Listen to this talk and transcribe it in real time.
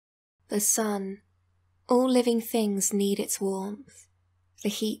the sun. All living things need its warmth. The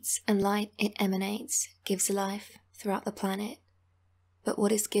heat and light it emanates gives life throughout the planet. But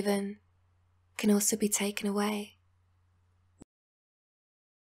what is given can also be taken away.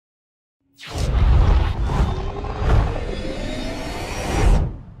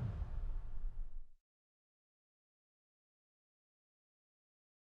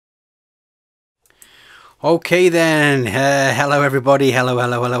 Okay then, hello everybody,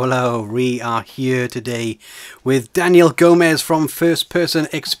 hello. We are here today with Daniel Gomez from First Person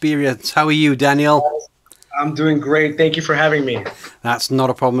Xperience. How are you, Daniel? I'm doing great. Thank you for having me. That's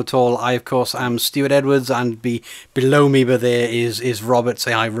not a problem at all. I, of course, am Stuart Edwards, and below me there is Robert.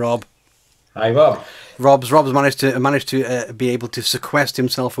 Say hi, Rob. Hi, Rob. Rob's managed to be able to sequester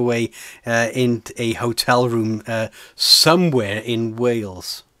himself away in a hotel room somewhere in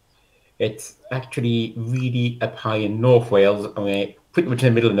Wales. It's actually really up high in North Wales. I mean, pretty much in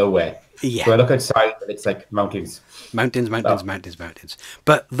the middle of nowhere. Yeah. So I look outside and it's like mountains. Mountains.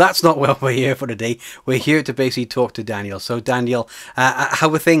 But that's not what we're here for today. We're here to basically talk to Daniel. So, Daniel,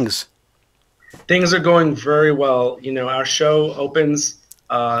 how are things? Things are going very well. You know, our show opens,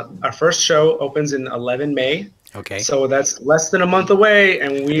 our first show opens in 11 May. Okay. So that's less than a month away,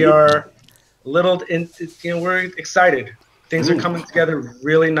 and we are we're excited. Things are coming together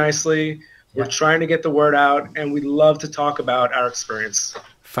really nicely. We're trying to get the word out, and we'd love to talk about our experience.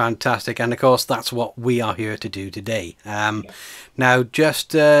 Fantastic, and of course that's what we are here to do today. Now,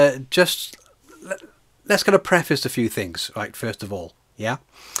 just let's kind of preface a few things, right? First of all, yeah.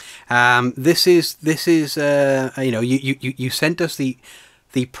 This is you know, you sent us the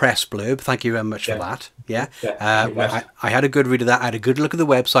press blurb. Thank you very much for that. Yeah. I had a good read of that. I had a good look at the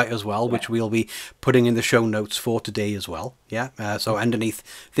website as well, which we'll be putting in the show notes for today as well. Yeah. So underneath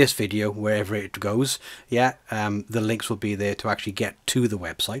this video, wherever it goes, yeah, the links will be there to actually get to the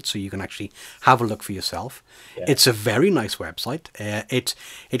website, so you can actually have a look for yourself. Yeah. It's a very nice website.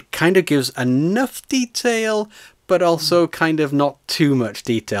 It kind of gives enough detail, but also kind of not too much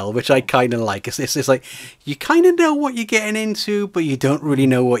detail, which I kind of like. It's like you kind of know what you're getting into, but you don't really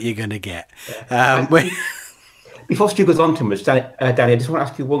know what you're going to get. Before Stu goes on too much, Danny, I just want to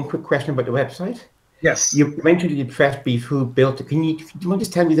ask you one quick question about the website. Yes. You mentioned in the press brief who built it. Do you mind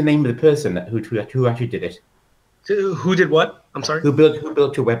just telling me the name of the person who actually did it? Who did what? I'm sorry? Who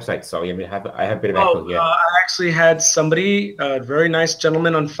built your website? Sorry, I mean, I have a bit of echo here. I actually had somebody, a very nice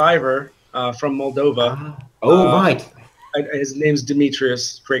gentleman on Fiverr from Moldova. Right. His name's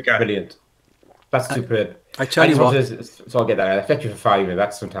Demetrius. Great guy. Brilliant. That's superb. I tell you what. So I'll get that. I fetch you for $5.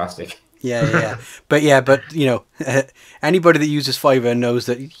 That's fantastic. Yeah. But you know, anybody that uses Fiverr knows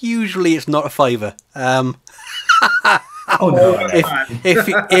that usually it's not a fiver. Oh no!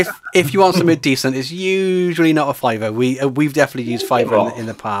 If you want something decent, it's usually not a fiver. We've definitely used Fiverr in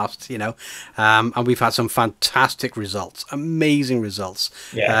the past, you know, and we've had some fantastic results, amazing results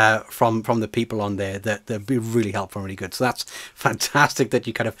from the people on there that they've been really helpful, really good. So that's fantastic that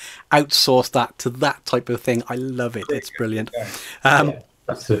you kind of outsource that to that type of thing. I love it. It's brilliant.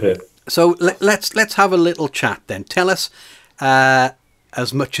 That's superb. So let's have a little chat then. Tell us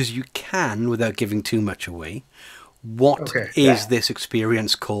as much as you can without giving too much away. What is this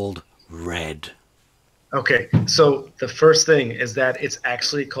experience called Red? Okay, so the first thing is that it's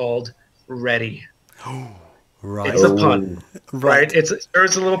actually called Ready. Oh, right. It's a pun, right? It's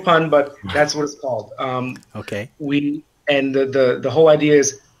a little pun, but that's what it's called. Okay. The whole idea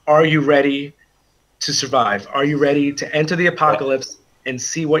is: are you ready to survive? Are you ready to enter the apocalypse and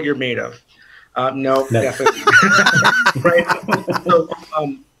see what you're made of? No, definitely. Right. So,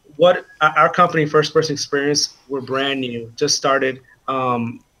 what our company, First Person Xperience, we're brand new, just started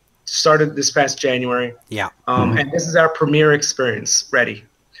this past January. Yeah. And this is our premiere experience, Ready.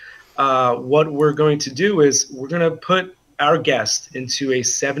 What we're going to do is we're going to put our guest into a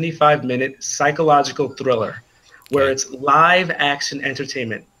 75-minute psychological thriller where it's live action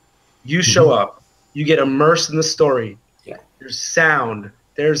entertainment. You show up, you get immersed in the story. Yeah. There's sound,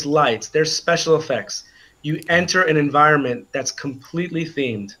 there's lights, there's special effects. You enter an environment that's completely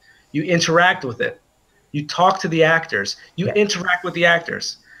themed. You interact with it. You talk to the actors. You interact with the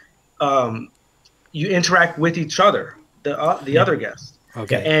actors. You interact with each other, the other guests.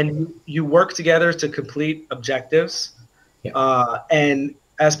 Okay. And you work together to complete objectives. And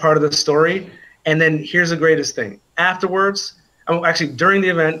as part of the story. And then here's the greatest thing. Afterwards, actually during the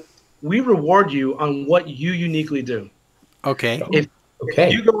event, we reward you on what you uniquely do. Okay.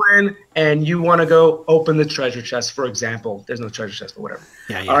 If you go in and you want to go open the treasure chest, for example, there's no treasure chest, but whatever.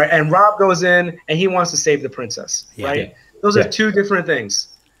 Yeah. All right. And Rob goes in and he wants to save the princess, right? Yeah. Those are two different things.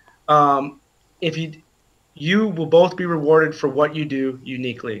 If you will both be rewarded for what you do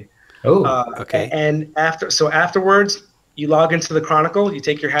uniquely. Oh, okay. And afterwards, you log into the Chronicle. You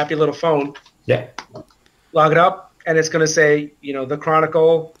take your happy little phone, Yeah. log it up, and it's going to say, the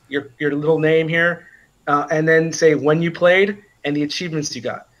Chronicle, your little name here, and then say when you played and the achievements you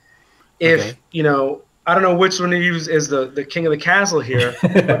got. If, I don't know which one to use as the king of the castle here,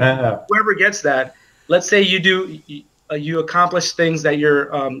 but whoever gets that, let's say you accomplish things that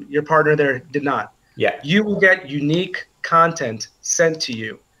your partner there did not. Yeah. You will get unique content sent to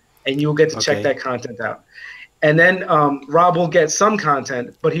you, and you will get to check that content out. And then Rob will get some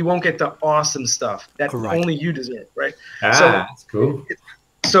content, but he won't get the awesome stuff that only you deserve, right? So that's cool.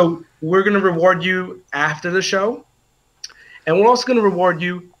 So we're going to reward you after the show, and we're also going to reward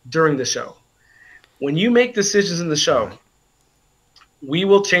you during the show. When you make decisions in the show, we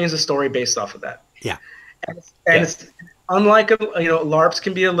will change the story based off of that. Yeah. And it's unlike LARPs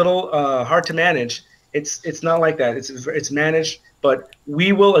can be a little hard to manage. It's not like that. It's managed, but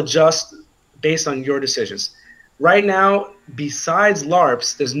we will adjust based on your decisions. Right now, besides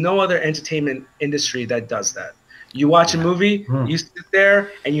LARPs, there's no other entertainment industry that does that. You watch a movie, you sit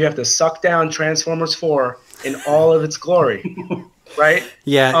there, and you have to suck down Transformers 4 in all of its glory. Right?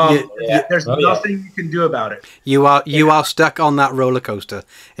 Yeah. There's nothing you can do about it. You are stuck on that roller coaster.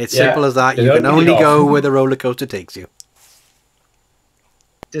 It's simple as that. You can only go where the roller coaster takes you.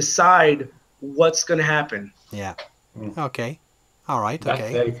 Decide what's going to happen. Yeah. Okay. All right. That's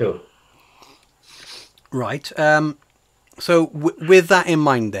okay. very cool. Right. So with that in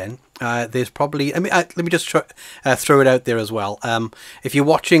mind, then there's probably. Let me just throw it out there as well. If you're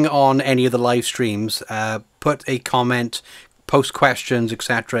watching on any of the live streams, put a comment, post questions,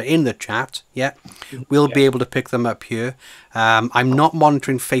 etc. in the chat. Yeah, we'll be able to pick them up here. I'm not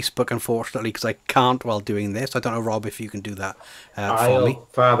monitoring Facebook, unfortunately, because I can't while doing this. I don't know, Rob, if you can do that for me. I'll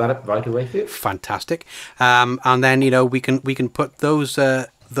fire that up right away for you. Fantastic. And then we can put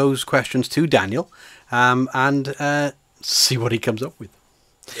those questions to Daniel, and see what he comes up with.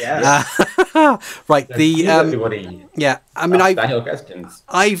 Yeah. Right. Everybody. Yeah. Daniel questions.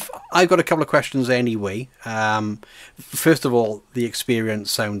 I've got a couple of questions anyway. First of all, the experience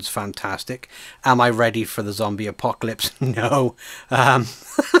sounds fantastic. Am I ready for the zombie apocalypse? No.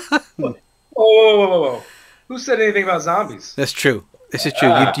 Whoa. Who said anything about zombies? That's true. This is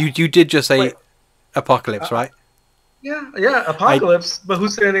true. You did just say apocalypse, right? Yeah, apocalypse. But who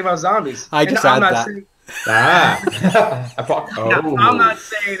said anything about zombies? I just add that. I'm not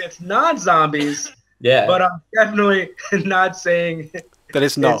saying it's not zombies. Yeah. But I'm definitely not saying that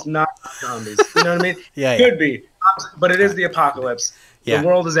it's not. It's not zombies. You know what I mean? Yeah. Could be, but it is the apocalypse. Yeah. The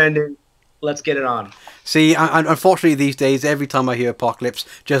world is ending. Let's get it on. See, unfortunately, these days, every time I hear apocalypse,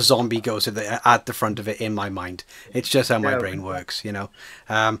 just zombie goes at the front of it in my mind. It's just how my brain works,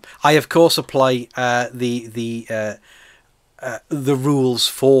 I, of course, apply the rules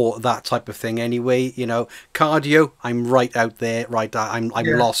for that type of thing anyway. Cardio, I'm right out there, I'm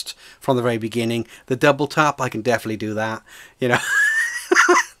lost from the very beginning. The double tap, I can definitely do that.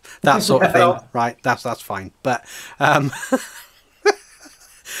 That sort of thing, right? That's fine. But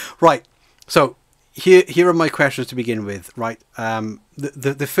right. So here are my questions to begin with, right?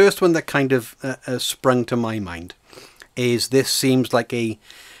 The first one that kind of sprung to my mind is this seems like a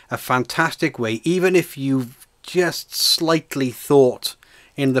fantastic way, even if you've just slightly thought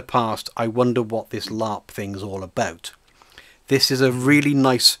in the past, I wonder what this LARP thing's all about. This is a really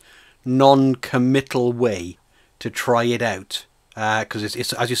nice non-committal way to try it out. Because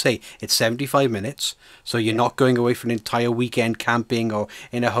it's as you say, it's 75 minutes, so you're not going away for an entire weekend camping or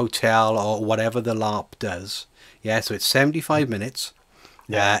in a hotel or whatever the LARP does. Yeah, so it's 75 minutes.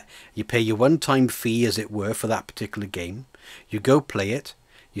 You pay your one-time fee, as it were, for that particular game. You go play it.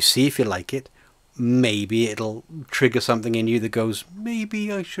 You see if you like it. Maybe it'll trigger something in you that goes,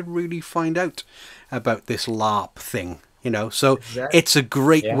 maybe I should really find out about this LARP thing. So it's a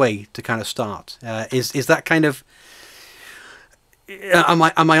great way to kind of start. Is that kind of... Am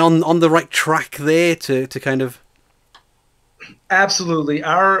I on the right track there to kind of? Absolutely.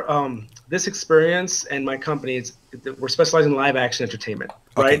 Our this experience and my company, we're specializing in live action entertainment,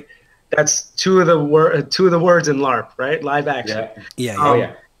 right? Okay. That's two of the words in LARP, right? Live action.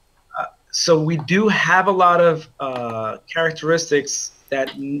 Yeah. So we do have a lot of characteristics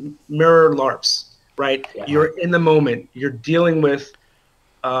that mirror LARPs, right? Yeah. You're in the moment. You're dealing with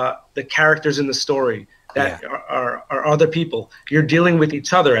the characters in the story that are other people. You're dealing with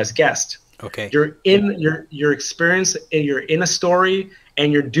each other as guests. Okay. You're in your experience, and you're in a story,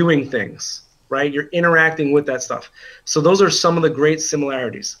 and you're doing things, right? You're interacting with that stuff. So those are some of the great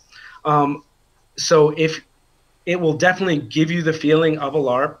similarities. So if it will definitely give you the feeling of a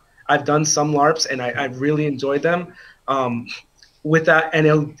LARP. I've done some LARPs, and I really enjoyed them. with that,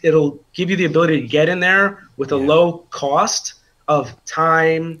 and it'll give you the ability to get in there with a low cost of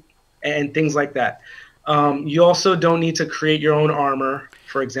time and things like that. You also don't need to create your own armor,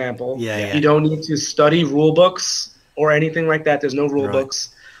 for example. You don't need to study rule books or anything like that. There's no rule books.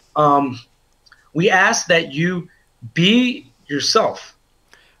 We ask that you be yourself.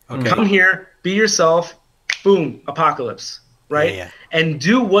 Okay. Come here, be yourself, boom, apocalypse, right? And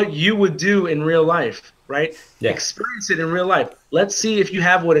do what you would do in real life, right? Experience it in real life. Let's see if you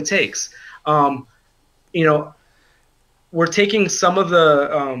have what it takes. You know, we're taking some of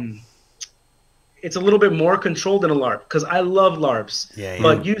the it's a little bit more controlled than a LARP, because I love LARPs.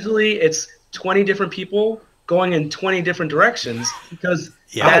 But usually it's 20 different people going in 20 different directions, because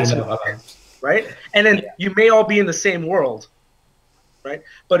that's right? And then you may all be in the same world, right?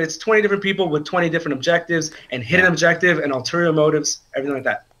 But it's 20 different people with 20 different objectives and hidden objective and ulterior motives, everything like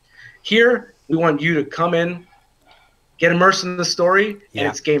that. Here, we want you to come in, get immersed in the story, and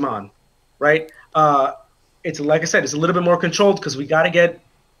it's game on, right? It's like I said, it's a little bit more controlled because we got to get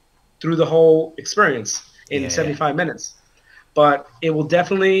through the whole experience in 75 minutes. But it will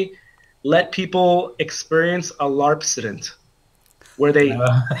definitely let people experience a LARPcident, where they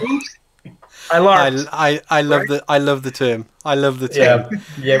I LARPed. I love the term. I love the term.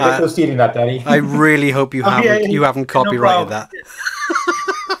 We're stealing that, Daddy. I really hope you haven't copyrighted that.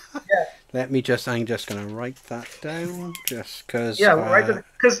 Let me just. I'm just gonna write that down, just because.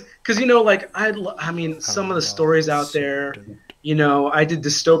 Because you know, like I mean, some of the stories out there. You know, I did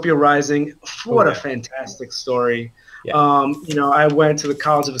Dystopia Rising. What a fantastic story. You know, I went to the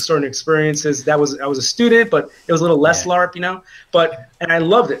College of Historian Experiences. I was a student, but it was a little less LARP, you know. And I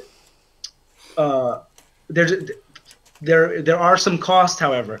loved it. There are some costs,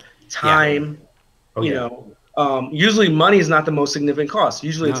 however. Time, you know. Usually money is not the most significant cost.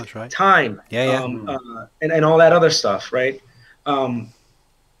 Usually it's time, and all that other stuff, right?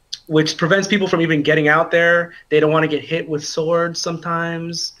 Which prevents people from even getting out there. They don't want to get hit with swords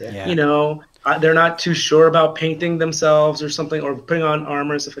sometimes. You know, they're not too sure about painting themselves or something, or putting on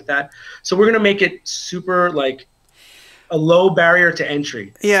armor and stuff like that. So we're gonna make it super, like, a low barrier to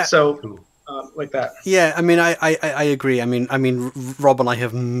entry. So. Like that. Yeah, I mean, I agree. I mean, Rob and I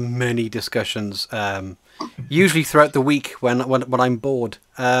have many discussions, usually throughout the week when I'm bored,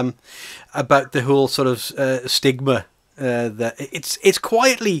 about the whole sort of stigma that it's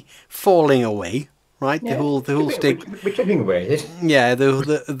quietly falling away, right? The whole stigma. We're chipping away.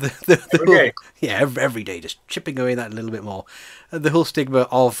 Every day, just chipping away that a little bit more. The whole stigma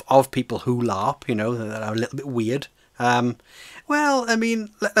of people who LARP, you know, that are a little bit weird. Well, I mean,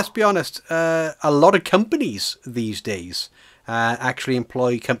 let's be honest. A lot of companies these days actually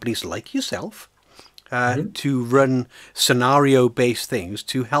employ companies like yourself to run scenario-based things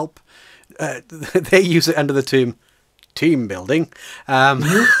to help. They use it under the term team building, or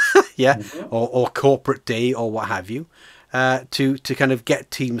corporate day or what have you, to kind of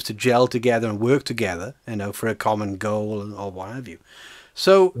get teams to gel together and work together, you know, for a common goal or what have you.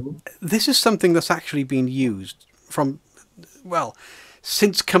 So this is something that's actually been used from. Well,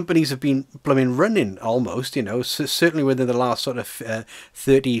 since companies have been blooming running almost, you know, certainly within the last sort of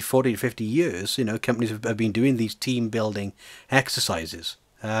 30, 40, 50 years, you know, companies have been doing these team building exercises.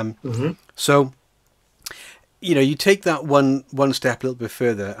 So, you know, you take that one step a little bit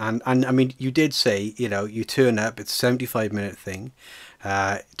further, and I mean, you did say, you know, you turn up, it's a 75-minute thing,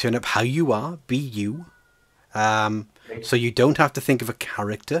 turn up how you are, be you, so you don't have to think of a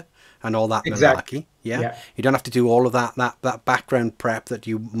character and all that malarkey. You don't have to do all of that background prep that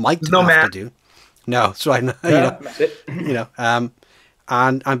you might have to do. No, that's right. That's it. You know,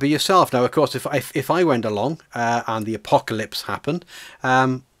 and be yourself. Now, of course, if I went along and the apocalypse happened,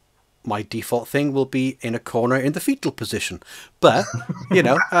 my default thing will be in a corner in the fetal position. But you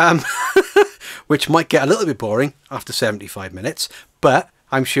know, which might get a little bit boring after 75 minutes. But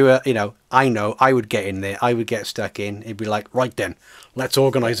I'm sure, you know I would get in there. I would get stuck in. It'd be like, right then, let's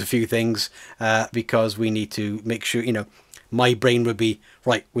organise a few things because we need to make sure, you know, my brain would be,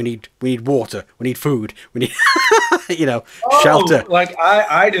 right, we need water, we need food, we need, you know, shelter. Like,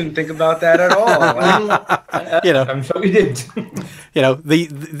 I didn't think about that at all. You know, I'm sure we did. You know,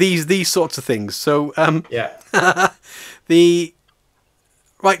 these sorts of things. So, so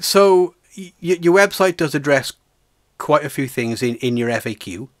your website does address quite a few things in your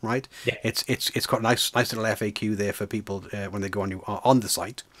FAQ, right? Yeah. It's got a nice little FAQ there for people when they go on the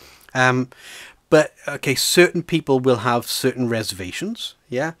site. But okay, certain people will have certain reservations.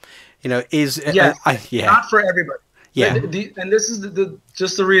 Yeah, you know, not for everybody. Yeah, and this is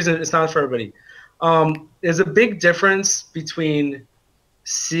just the reason it's not for everybody. There's a big difference between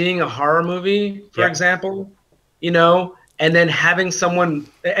seeing a horror movie, for example, you know, and then having someone,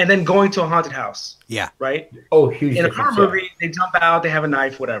 and then going to a haunted house. Yeah. Right? Oh, huge In a difference. horror movie, they jump out, they have a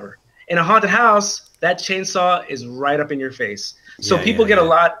knife, whatever. In a haunted house, that chainsaw is right up in your face. So people get a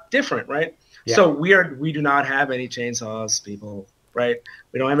lot different, right? Yeah. So we do not have any chainsaws, people, right?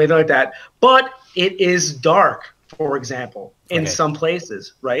 We don't have anything like that. But it is dark, for example, in some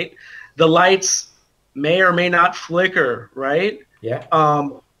places, right? The lights may or may not flicker, right? Yeah.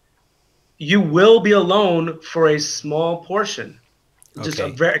 You will be alone for a small portion. Just a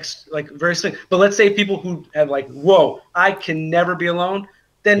very small. But let's say people who have like, whoa, I can never be alone,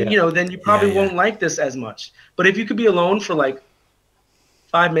 then then you probably won't like this as much. But if you could be alone for like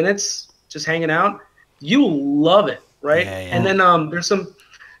 5 minutes, just hanging out, you'll love it, right? Yeah, yeah. And then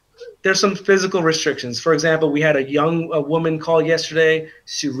there's some physical restrictions. For example, we had a woman call yesterday.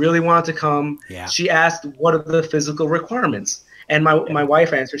 She really wanted to come. Yeah. She asked, what are the physical requirements? And my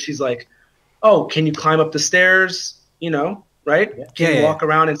wife answered, she's like, oh, can you climb up the stairs? Right? Yeah. Can you walk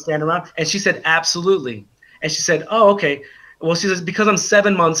around and stand around? And she said, absolutely. And she said, oh, okay. Well, she says, because I'm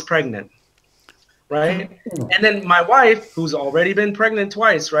 7 months pregnant. Right? And then my wife, who's already been pregnant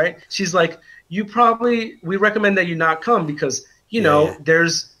twice, right? She's like, we recommend that you not come because,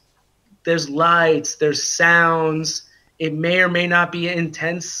 there's lights, there's sounds. It may or may not be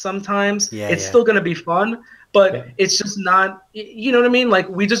intense sometimes. It's still going to be fun, but it's just not, you know what I mean? Like,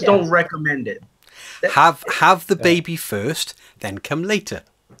 we just don't recommend it. Have the baby first, then come later.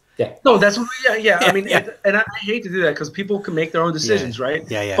 Yeah. No, that's what. Yeah. I mean, and I hate to do that because people can make their own decisions, right?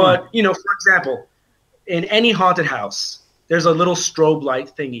 Yeah. But for example, in any haunted house, there's a little strobe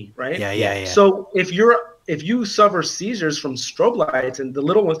light thingy, right? Yeah. So if you suffer seizures from strobe lights and the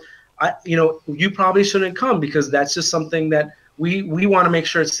little ones, you probably shouldn't come because that's just something that we want to make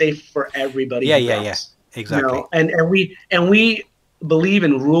sure it's safe for everybody. Yeah. Exactly. And we believe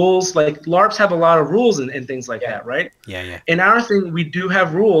in rules. Like LARPs have a lot of rules and things like that, right? Yeah. In our thing, we do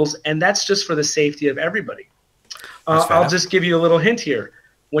have rules, and that's just for the safety of everybody. I'll just give you a little hint here.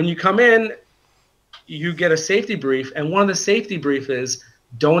 When you come in, you get a safety brief, and one of the safety brief is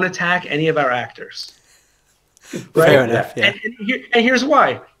don't attack any of our actors. Right? Fair enough. Yeah. And here's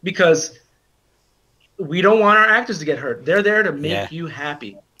why: because we don't want our actors to get hurt. They're there to make you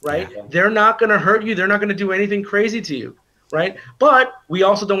happy, right? Yeah. They're not going to hurt you. They're not going to do anything crazy to you. Right. But we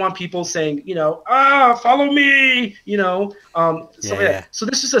also don't want people saying, follow me, stuff like that. So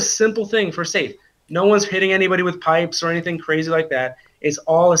this is a simple thing for safe. No one's hitting anybody with pipes or anything crazy like that. It's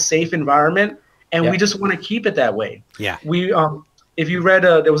all a safe environment. And we just want to keep it that way. Yeah. We if you read,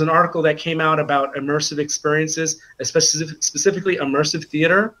 there was an article that came out about immersive experiences, especially specifically immersive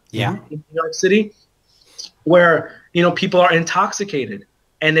theater in New York City, where, people are intoxicated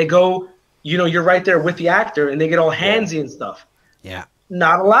and they go, you're right there with the actor and they get all handsy and stuff. Yeah.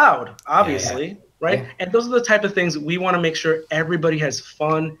 Not allowed, obviously, right? Yeah. And those are the type of things we want to make sure everybody has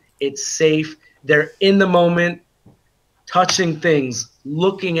fun, it's safe, they're in the moment, touching things,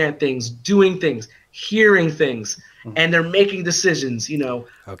 looking at things, doing things, hearing things, and they're making decisions,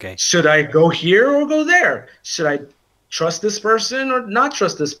 Okay. Should I go here or go there? Should I trust this person or not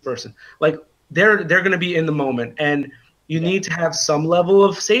trust this person? Like they're going to be in the moment, and you need to have some level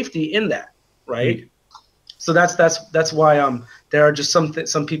of safety in that, right? So that's why there are just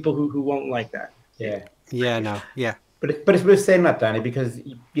some people who won't like that. Yeah. Yeah. No. Yeah. But it's worth saying that, Danny, because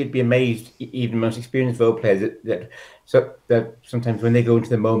you'd be amazed, even most experienced role players, that sometimes when they go into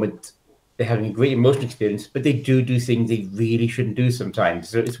the moment, they're having a great emotional experience, but they do things they really shouldn't do sometimes.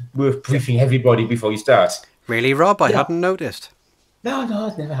 So it's worth briefing everybody before you start. Really, Rob? I hadn't noticed. No,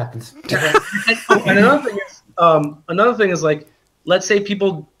 it never happens. And another thing is like, let's say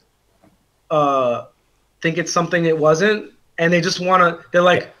people think it's something it wasn't, and they just want to. They're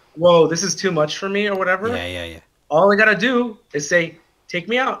like, "Whoa, this is too much for me," or whatever. Yeah. All they gotta do is say, "Take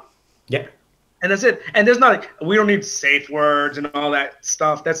me out." Yeah. And that's it. And there's not we don't need safe words and all that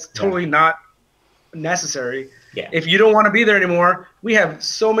stuff. That's totally not necessary. Yeah. If you don't want to be there anymore, we have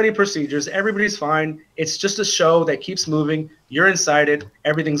so many procedures. Everybody's fine. It's just a show that keeps moving. You're inside it.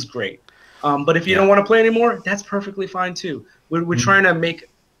 Everything's great. But if you don't want to play anymore, that's perfectly fine too. We're trying to make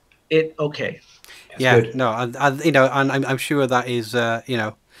it okay. That's good. No, I'm sure that is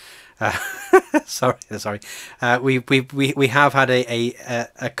sorry. We have had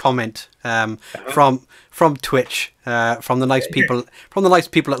a comment from Twitch from the nice people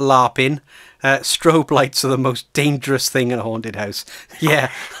at LARPing. Strobe lights are the most dangerous thing in a haunted house.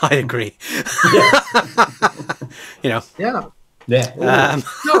 Yeah, I agree. Yeah. No,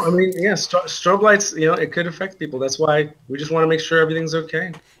 I mean, strobe lights. It could affect people. That's why we just want to make sure everything's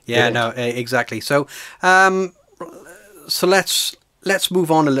okay. Yeah. No, exactly. So, let's let's move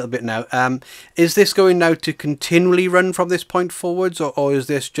on a little bit now. Is this going now to continually run from this point forwards, or is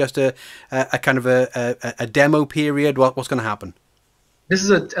this just a kind of a demo period? What's going to happen? This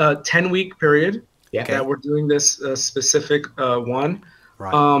is a 10-week period Okay. that we're doing this specific one.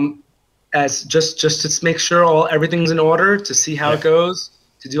 Right. As just to make sure everything's in order, to see how it goes,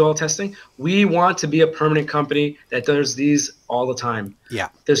 to do all testing. We want to be a permanent company that does these all the time. Yeah.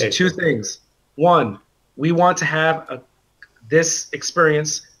 There's two things. One, we want to have this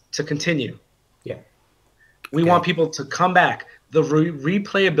experience to continue. Yeah. We want people to come back. The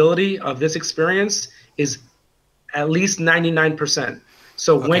replayability of this experience is at least 99%.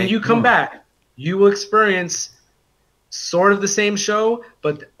 So when you come back, you will experience sort of the same show,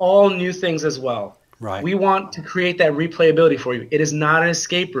 but all new things as well. Right. We want to create that replayability for you. It is not an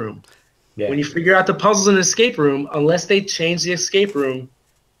escape room. Yeah. When you figure out the puzzles in an escape room, unless they change the escape room,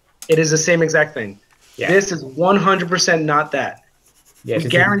 it is the same exact thing. Yeah. This is 100% not that. Yeah, we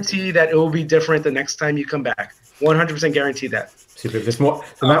guarantee that it will be different the next time you come back. 100% guarantee that. Super. It's more,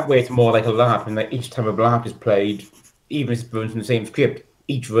 so that way it's more like a LARP, and like each time a LARP is played, even if it's runs from the same script,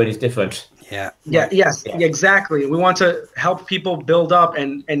 each run is different. Yeah. Yeah. Yes. Yeah. Exactly. We want to help people build up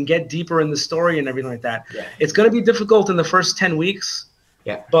and get deeper in the story and everything like that. Yeah. It's going to be difficult in the first 10 weeks.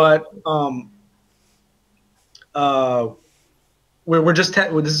 Yeah. But we're just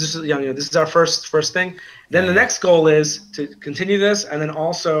this is just this is our first thing. Then the next goal is to continue this, and then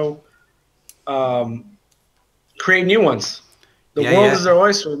also create new ones. The world is our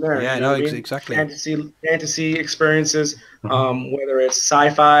oyster in there. Yeah, no, exactly. Fantasy experiences, whether it's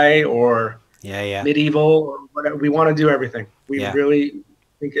sci-fi or medieval or whatever. We want to do everything. We really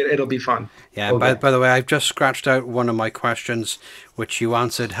think it'll be fun. Yeah. Okay. By the way, I've just scratched out one of my questions, which you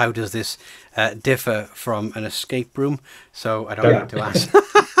answered. How does this differ from an escape room? So I don't need to answer.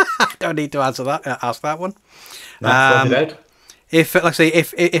 Don't need to answer that. Ask that one. If, like I say,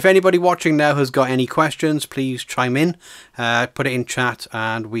 if anybody watching now has got any questions, please chime in, put it in chat,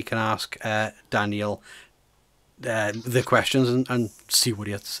 and we can ask Daniel the questions and see what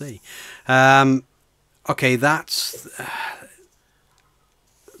he has to say. Okay, that's.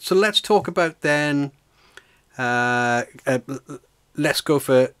 So let's talk about then. Let's go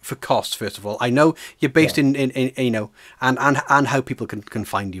for costs first of all. I know you're based in and how people can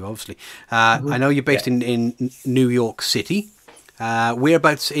find you. Obviously, I know you're based in New York City.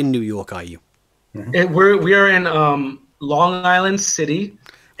 Whereabouts in New York are you? We are in Long Island City,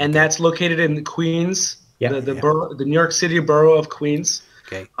 and that's located in Queens, the borough, the New York City borough of Queens.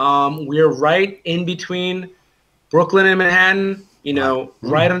 Okay. We are right in between Brooklyn and Manhattan.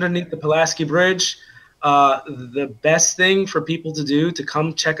 Right underneath the Pulaski Bridge. The best thing for people to do to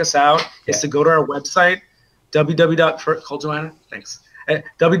come check us out is to go to our website,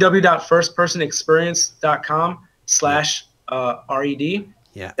 www.firstpersonexperience.com/RED.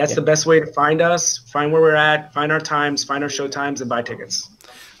 Yeah. That's the best way to find us, find where we're at, find our times, find our show times, and buy tickets.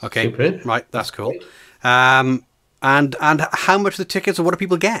 Okay. Super. Right. That's cool. And how much the tickets, or what do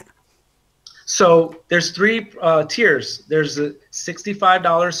people get? So there's 3 tiers. There's a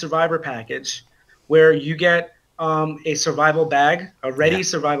 $65 survivor package where you get a survival bag, a ready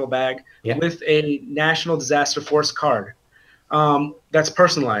survival bag with a National Disaster Force card that's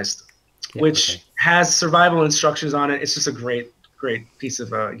personalized, which has survival instructions on it. It's just a great piece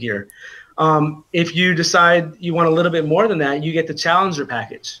of gear. If you decide you want a little bit more than that, you get the Challenger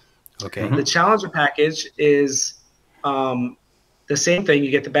package. Okay. The Challenger package is the same thing.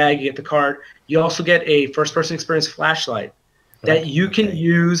 You get the bag, you get the card. You also get a First Person Xperience flashlight that you can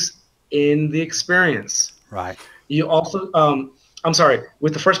use in the experience. Right. You also, I'm sorry,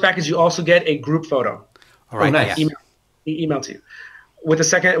 with the first package, you also get a group photo. All right. Nice. Email to you. With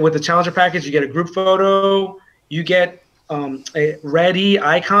the Challenger package, you get a group photo. You get a ready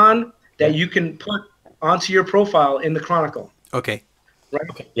icon that you can put onto your profile in the Chronicle. Okay. Right.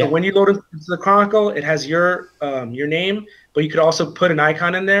 Okay. Yeah. So when you load into the Chronicle, it has your name, but you could also put an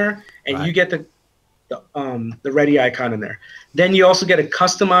icon in there, and you get the ready icon in there. Then you also get a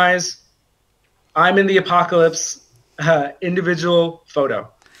customized I'm in the Apocalypse individual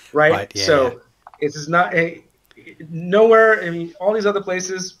photo, right? Yeah, so it is not nowhere. I mean, all these other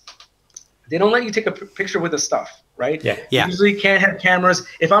places, they don't let you take a picture with the stuff, right? Yeah. You usually can't have cameras.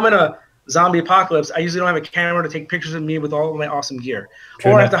 If I'm in a zombie apocalypse, I usually don't have a camera to take pictures of me with all of my awesome gear.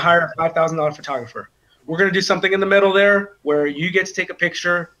 Or I have to hire a $5,000 photographer. We're going to do something in the middle there where you get to take a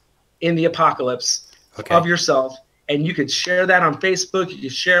picture in the apocalypse of yourself, and you could share that on Facebook. You can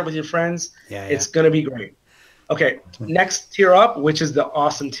share it with your friends. It's going to be great. Okay, next tier up, which is the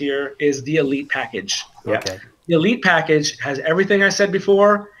awesome tier, is the Elite package. Okay. The Elite package has everything I said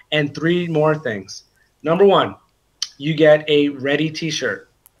before and 3 more things. Number 1, you get a ready T-shirt,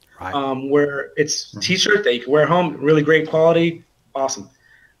 Right. where it's T-shirt that you can wear home, really great quality, awesome.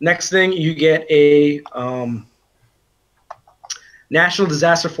 Next thing, you get a National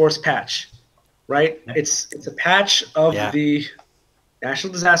Disaster Force patch, right? It's a patch of the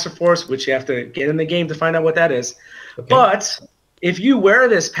National Disaster Force, which you have to get in the game to find out what that is. Okay. But if you wear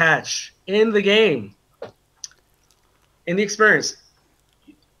this patch in the game, in the experience,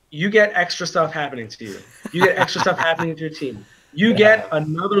 you get extra stuff happening to you. You get extra stuff happening to your team. You get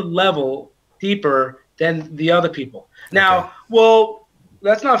another level deeper than the other people. Now, well,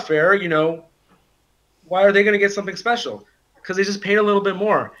 that's not fair. You know, why are they going to get something special? Because they just paid a little bit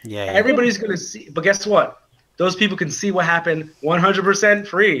more. Yeah. Everybody's going to see. But guess what? Those people can see what happened 100%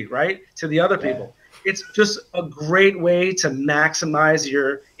 free, right, to the other people. It's just a great way to maximize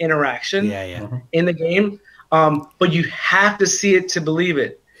your interaction in the game. But you have to see it to believe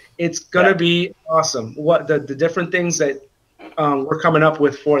it. It's going to be awesome. What the different things that we're coming up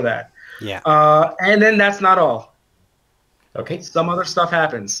with for that. Yeah. And then that's not all. Okay. Some other stuff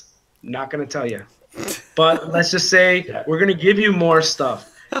happens. Not going to tell you. But let's just say we're going to give you more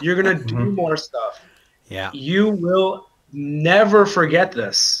stuff. You're going to do more stuff. Yeah. You will never forget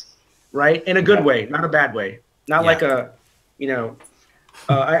this, right? In a good way, not a bad way. Not like a, you know,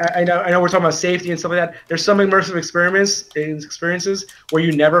 I know we're talking about safety and stuff like that. There's some immersive experiences where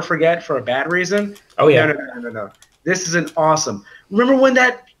you never forget for a bad reason. Oh yeah. No. This is an awesome. Remember when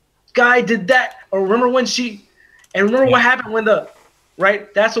that guy did that, or remember when she, and remember what happened when the,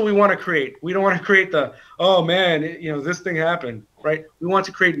 right? That's what we want to create. We don't want to create the, oh man, you know, this thing happened, right? We want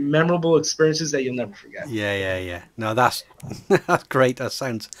to create memorable experiences that you'll never forget. Yeah. No, that's great. That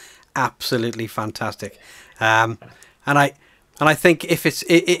sounds absolutely fantastic. And I think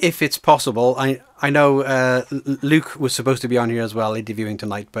if it's possible, I know Luke was supposed to be on here as well, interviewing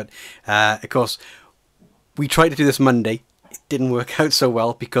tonight, but of course we tried to do this Monday. It didn't work out so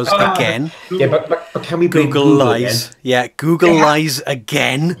well because again, but can we Google lies? Again? Yeah, Google lies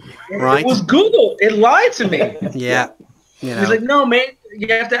again. Right? It was Google. It lied to me. Yeah, you know. He's like, no, mate, you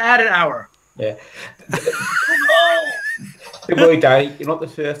have to add an hour. Yeah. Don't worry, Danny. You're not the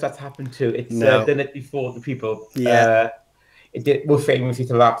first that's happened to. It's done it before the people. Yeah. It did. More famously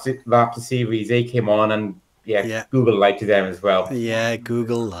to Larp the series. They came on and Google lied to them as well. Yeah,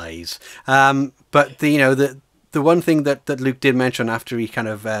 Google lies. But the one thing that Luke did mention after he kind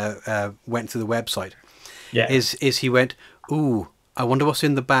of went to the website, is he went, ooh, I wonder what's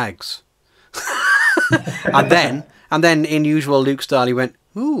in the bags. and then in usual Luke style, he went,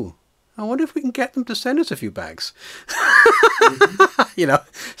 ooh, I wonder if we can get them to send us a few bags. You know,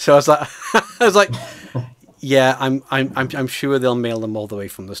 so I was like, yeah, I'm sure they'll mail them all the way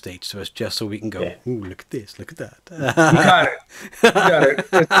from the States to us just so we can go, ooh, look at this, look at that. You got it.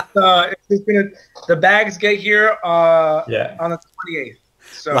 It's gonna, the bags get here on the 28th.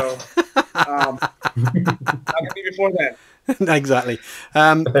 So not gonna be before then. Exactly.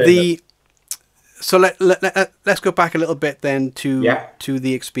 So let's go back a little bit then to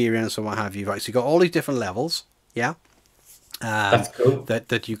the experience and what have you. Right, so you got all these different levels, that's cool.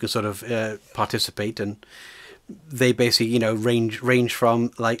 That you can sort of participate, and they basically range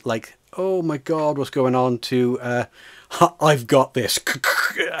from like oh my god, what's going on, to I've got this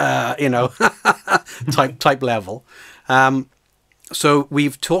type level. So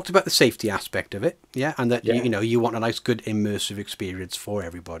we've talked about the safety aspect of it, and that you want a nice good immersive experience for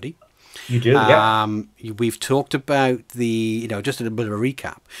everybody. You do, We've talked about the, just a little bit of a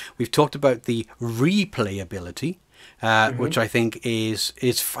recap. We've talked about the replayability, which I think is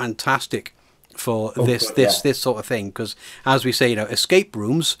fantastic for this sort of thing. Because as we say, escape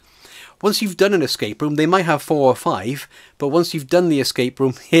rooms, once you've done an escape room, they might have 4 or 5, but once you've done the escape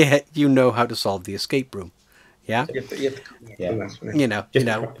room, you know how to solve the escape room. Yeah. Just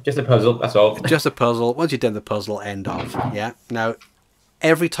a puzzle. That's all. Just a puzzle. Once you've done the puzzle, end of. Yeah. Now,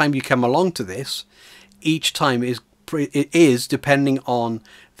 every time you come along to this, each time it is depending on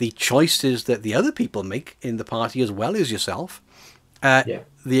the choices that the other people make in the party as well as yourself. The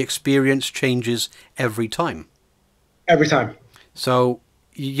experience changes every time. Every time. So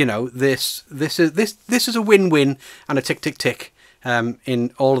this is a win-win and a tick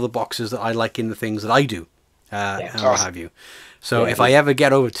in all of the boxes that I like in the things that I do. And what have you. So if I ever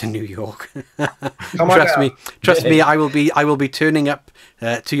get over to New York, trust me, I will be turning up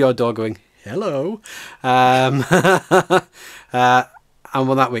to your door going, hello. And well,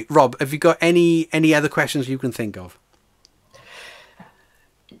 that way, Rob, have you got any other questions you can think of?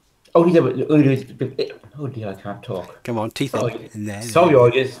 Oh dear, I can't talk. Come on, teeth in. Sorry,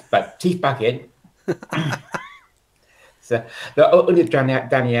 audience, but teeth back in.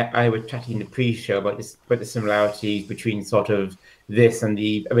 Danny, I were chatting in the pre-show about the similarities between sort of this and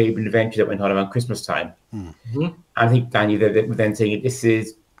the Arabian Adventure that went on around Christmas time. Mm-hmm. I think Danny they were then saying this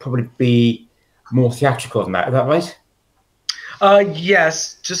is probably be more theatrical than that. Is that right?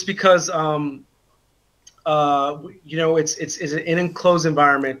 Yes, just because you know, it's an enclosed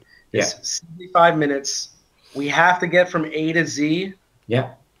environment. It's 75 minutes. We have to get from A to Z.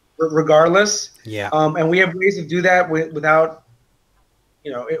 Yeah. Regardless. Yeah. And we have ways to do that without,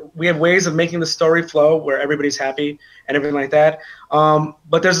 you know, we have ways of making the story flow where everybody's happy and everything like that.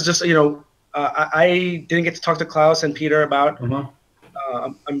 But there's just, you know, I didn't get to talk to Klaus and Peter about,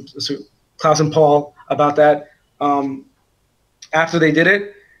 Klaus and Paul about that after they did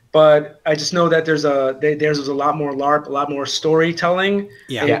it. But I just know that there's a lot more LARP, a lot more storytelling,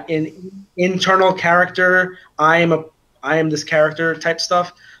 in internal character. I am this character type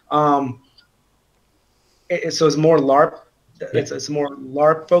stuff. So it's more LARP. It's more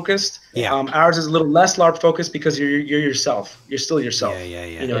LARP focused. Yeah. Ours is a little less LARP focused because you're yourself. You're still yourself. Yeah.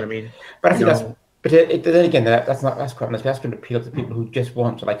 You know what I mean? But I think then again, that's quite nice. That's going to appeal to people who just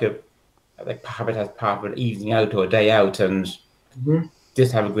want to have it as part of an evening out or a day out and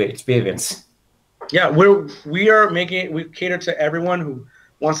just have a great experience. Yeah, we cater to everyone who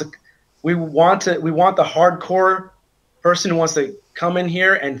wants to. We want the hardcore person who wants to come in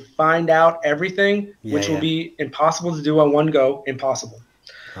here and find out everything, which will be impossible to do on one go. Impossible.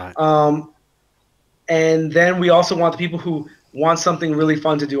 Right. And then we also want the people who want something really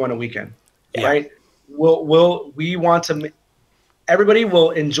fun to do on a weekend. Yeah. Right. We want to. Everybody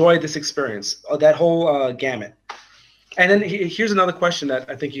will enjoy this experience. That whole gamut. And then here's another question that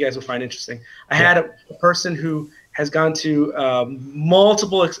I think you guys will find interesting. I had a person who has gone to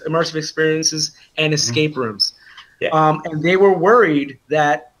multiple immersive experiences and escape rooms. Yeah. And they were worried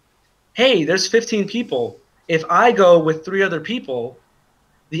that, hey, there's 15 people. If I go with 3 other people,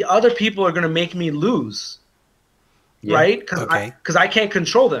 the other people are going to make me lose, right? Because I can't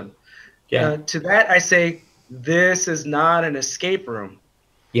control them. Yeah. To that, I say, this is not an escape room.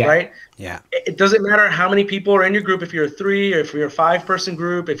 Yeah. Right? Yeah. It doesn't matter how many people are in your group, if you're a 3 or if you're a 5-person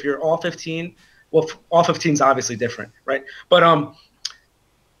group, if you're all 15. Well, all 15 is obviously different, right? But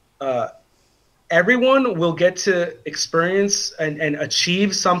everyone will get to experience and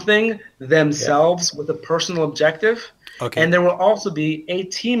achieve something themselves with a personal objective. Okay. And there will also be a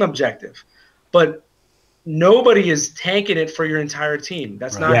team objective. But nobody is tanking it for your entire team.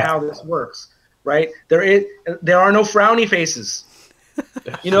 That's not how this works, right? There are no frowny faces.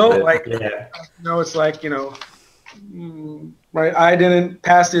 You know, it's like, right, I didn't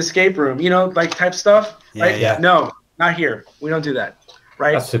pass the escape room, like type stuff. No, not here. We don't do that.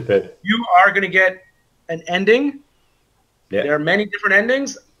 Right? That's super. You are going to get an ending. Yeah. There are many different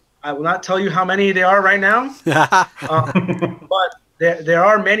endings. I will not tell you how many there are right now. But there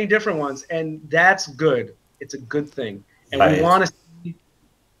are many different ones, and that's good. It's a good thing. And we want to see,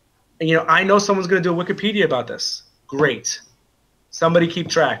 I know someone's going to do a Wikipedia about this. Great. Somebody keep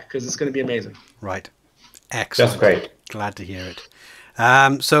track, because it's going to be amazing. Right. Excellent. That's great. Glad to hear it.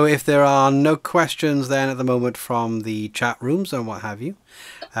 So if there are no questions then at the moment from the chat rooms and what have you,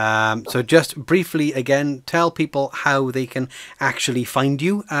 so just briefly again, tell people how they can actually find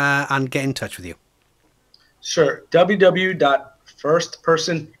you and get in touch with you. Sure.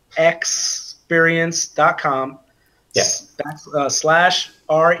 www.firstpersonxperience.com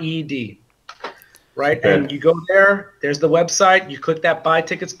 /RED. Right. Okay. And you go there, there's the website, you click that buy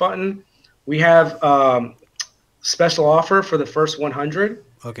tickets button. We have special offer for the first 100.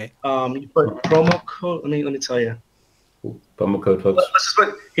 Okay. You put promo code. Let me tell you. Promo code, folks. Let's just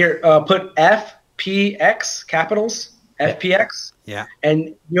put here. Put FPX capitals. FPX. Yeah.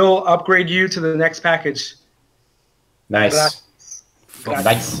 And you'll upgrade you to the next package. Nice. For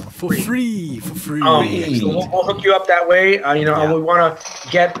free. So we'll hook you up that way. We want to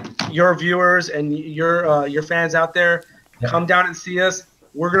get your viewers and your fans out there. Come down and see us.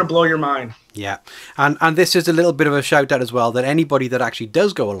 We're going to blow your mind. Yeah. And this is a little bit of a shout out as well, that anybody that actually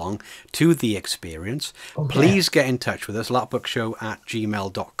does go along to the experience, please get in touch with us,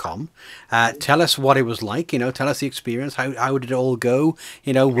 larpbookshow@gmail.com. Tell us what it was like, tell us the experience. How did it all go?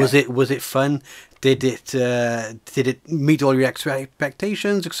 Was it fun? Did it meet all your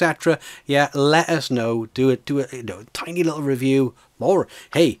expectations, etc.? Yeah, let us know. Do a tiny little review, or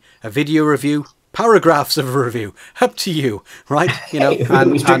hey, a video review, paragraphs of a review, up to you, right? We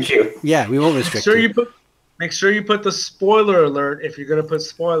won't restrict you. Yeah, we won't restrict you. Make sure you put the spoiler alert if you're going to put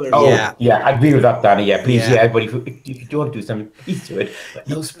spoilers. Oh, Yeah. yeah, I agree with that, Danny. Yeah, please, Yeah. yeah, everybody, if you want to do some Easter it, but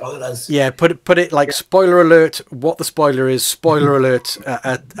no spoilers. Yeah, put it like spoiler alert, what the spoiler is, spoiler alert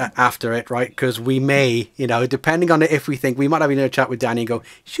after it, right? Because we may, you know, depending on it, if we think, we might have a chat with Danny and go,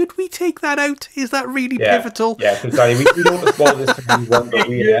 should we take that out? Is that really pivotal? Yeah, because Danny, we don't want to spoil this for anyone, but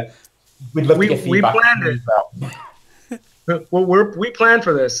we'd love to get feedback. We planned it. Well, we planned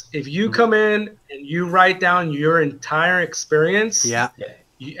for this. If you come in and you write down your entire experience, and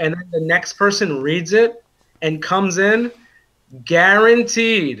then the next person reads it and comes in,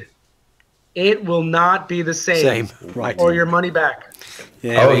 guaranteed, it will not be the same. Right? Or your money back.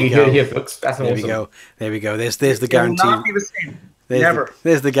 Yeah, you hear it here, folks. That's awesome. There we go. There's the guarantee. It will not be the same. Never.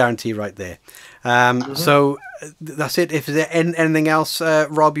 There's the guarantee right there. So that's it. If there's anything else,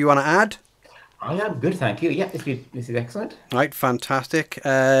 Rob, you want to add? I am good, thank you. Yeah, this is excellent. Right, fantastic.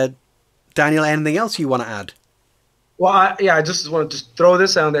 Daniel, anything else you want to add? Well, I just want to throw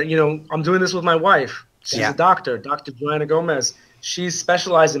this out there. You know, I'm doing this with my wife. She's a doctor, Dr. Joanna Gomez. She's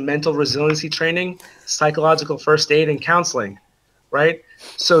specialized in mental resiliency training, psychological first aid, and counseling, right?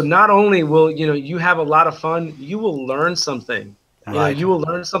 So not only will, you have a lot of fun, you will learn something. You will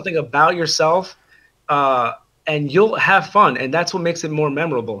learn something about yourself, and you'll have fun, and that's what makes it more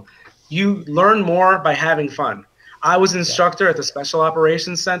memorable. You learn more by having fun. I was an instructor at the Special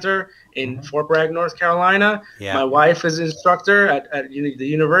Operations Center in Fort Bragg, North Carolina. Yeah. My wife is an instructor at the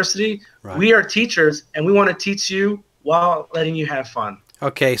university. Right. We are teachers, and we want to teach you while letting you have fun.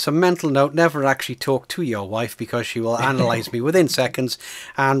 Okay, so mental note, never actually talk to your wife because she will analyze me within seconds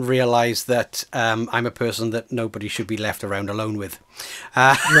and realize that I'm a person that nobody should be left around alone with.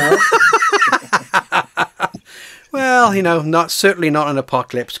 No. Well, certainly not an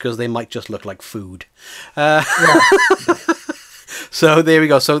apocalypse because they might just look like food. So there we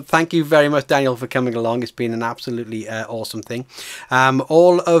go. So thank you very much, Daniel, for coming along. It's been an absolutely awesome thing.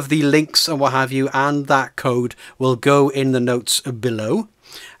 All of the links and what have you and that code will go in the notes below.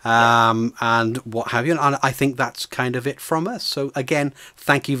 And what have you. And I think that's kind of it from us. So again,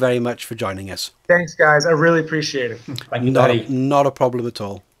 thank you very much for joining us. Thanks, guys. I really appreciate it. Thank you, not a problem at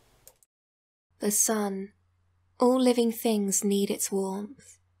all. The sun. All living things need its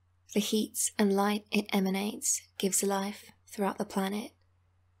warmth. The heat and light it emanates gives life throughout the planet.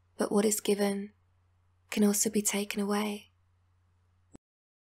 But what is given can also be taken away.